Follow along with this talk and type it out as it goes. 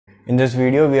In this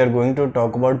video, we are going to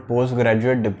talk about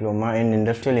postgraduate diploma in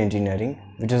industrial engineering,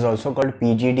 which is also called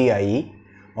PGDIE,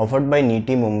 offered by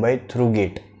NITIE Mumbai through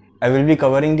GATE. I will be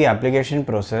covering the application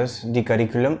process, the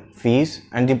curriculum, fees,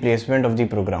 and the placement of the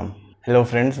program. Hello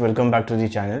friends, welcome back to the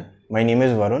channel. My name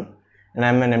is Varun and I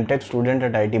am an MTech student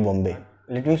at NITIE Bombay.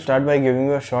 Let me start by giving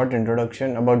you a short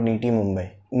introduction about NITIE Mumbai.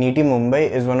 NITIE Mumbai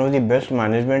is one of the best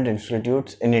management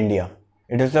institutes in India.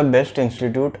 It is the best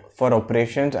institute for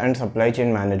operations and supply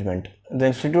chain management. The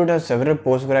institute has several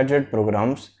postgraduate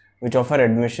programs which offer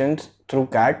admissions through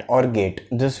CAT or GATE.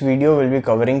 This video will be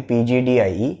covering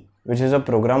PGDIE, which is a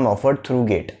program offered through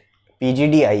GATE.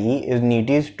 PGDIE is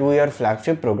NITIE's 2-year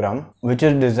flagship program which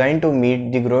is designed to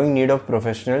meet the growing need of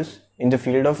professionals in the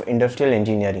field of industrial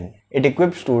engineering. It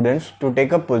equips students to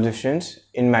take up positions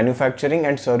in manufacturing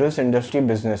and service industry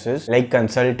businesses like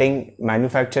consulting,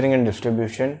 manufacturing and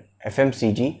distribution,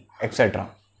 FMCG, etc.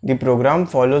 The program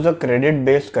follows a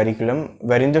credit-based curriculum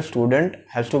wherein the student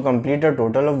has to complete a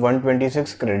total of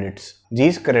 126 credits.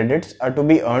 These credits are to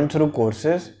be earned through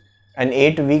courses, an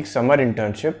 8-week summer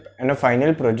internship and a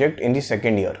final project in the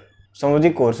second year. Some of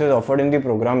the courses offered in the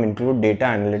program include data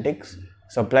analytics,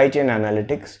 supply chain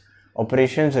analytics,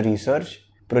 operations research,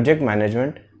 project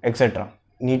management, etc.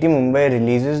 NITIE Mumbai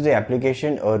releases the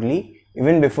application early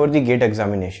even before the GATE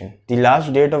examination. The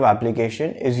last date of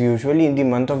application is usually in the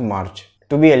month of March.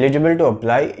 To be eligible to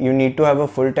apply, you need to have a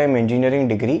full-time engineering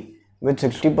degree with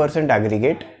 60%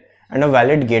 aggregate and a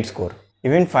valid GATE score.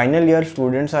 Even final year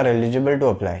students are eligible to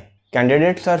apply.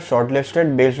 Candidates are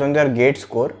shortlisted based on their GATE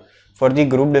score for the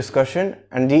group discussion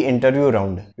and the interview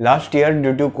round. Last year,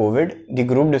 due to COVID, the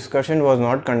group discussion was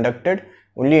not conducted,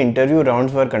 only interview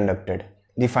rounds were conducted.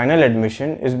 The final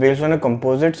admission is based on a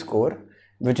composite score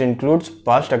which includes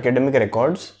past academic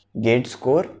records, GATE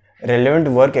score, relevant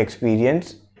work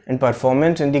experience, and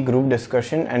performance in the group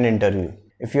discussion and interview.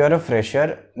 If you are a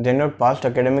fresher, then your past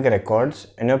academic records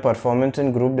and your performance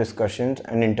in group discussions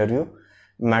and interview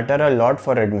matter a lot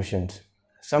for admissions.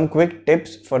 Some quick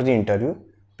tips for the interview: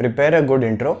 prepare a good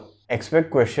intro,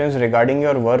 expect questions regarding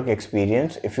your work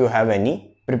experience if you have any.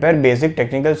 Prepare basic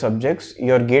technical subjects,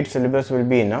 your GATE syllabus will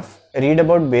be enough. Read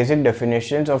about basic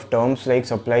definitions of terms like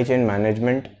supply chain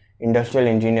management, industrial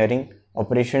engineering,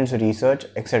 operations research,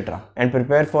 etc. And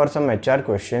prepare for some HR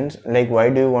questions like why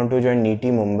do you want to join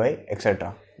NITIE Mumbai,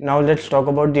 etc. Now let's talk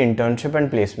about the internship and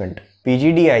placement.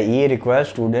 PGDIE requires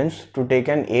students to take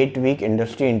an 8-week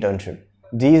industry internship.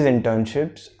 These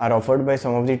internships are offered by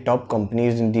some of the top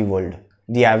companies in the world.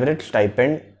 The average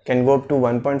stipend can go up to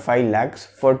 1.5 lakhs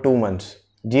for 2 months.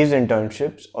 These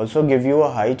internships also give you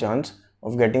a high chance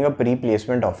of getting a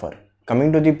pre-placement offer.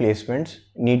 Coming to the placements,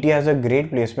 NITIE has a great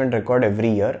placement record every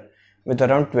year with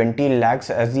around 20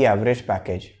 lakhs as the average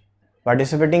package.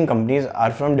 Participating companies are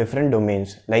from different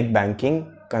domains like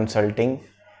banking, consulting,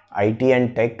 IT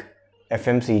and tech,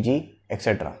 FMCG,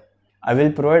 etc. I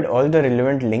will provide all the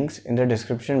relevant links in the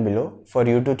description below for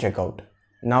you to check out.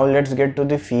 Now let's get to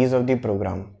the fees of the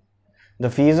program. The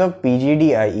fees of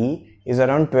PGDIE is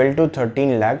around 12 to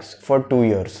 13 lakhs for 2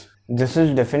 years. This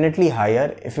is definitely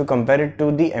higher if you compare it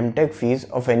to the MTech fees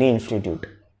of any institute.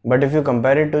 But if you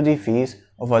compare it to the fees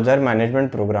of other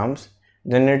management programs,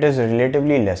 then it is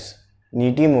relatively less.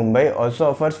 NITIE Mumbai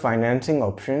also offers financing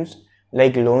options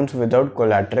like loans without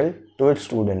collateral to its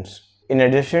students. In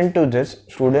addition to this,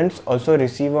 students also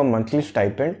receive a monthly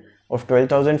stipend of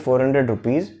 12,400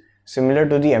 rupees similar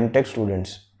to the MTech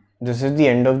students. This is the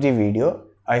end of the video.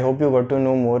 I hope you got to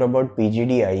know more about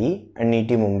PGDIE and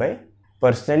NITIE Mumbai.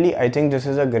 Personally, I think this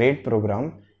is a great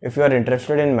program if you are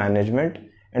interested in management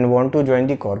and want to join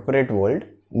the corporate world.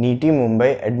 NITIE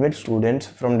Mumbai admits students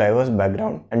from diverse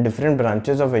backgrounds and different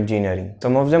branches of engineering.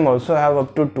 Some of them also have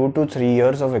up to 2 to 3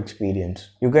 years of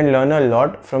experience. You can learn a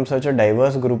lot from such a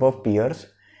diverse group of peers,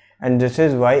 and this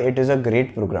is why it is a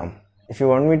great program. If you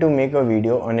want me to make a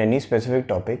video on any specific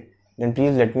topic, then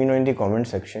please let me know in the comment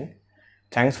section.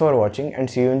 Thanks for watching and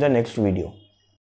see you in the next video.